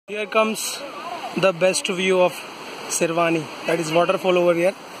Here comes the best view of SIRUVANI. That is waterfall over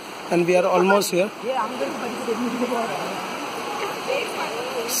here, and we are almost here.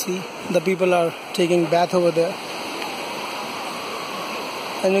 See, the people are taking bath over there,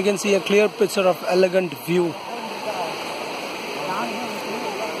 and you can see a clear picture of elegant view.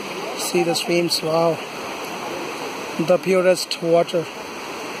 See the streams, wow, the purest water.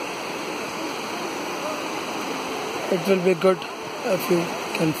 It will be good if you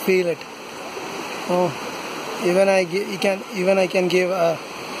can feel it. Oh, even I can give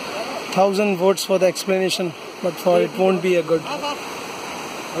 1,000 words for the explanation, but for it won't be a good,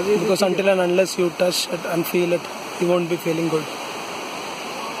 because until and unless you touch it and feel it, you won't be feeling good.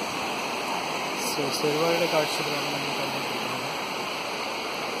 So SIRUVANI card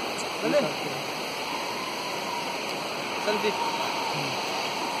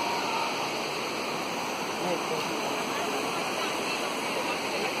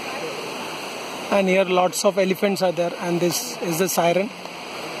And here lots of elephants are there, and this is the siren.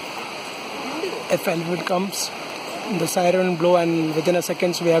 If elephant comes, the siren will blow, and within a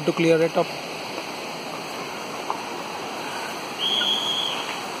second we have to clear it up.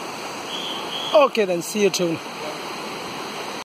 Okay then, see you soon.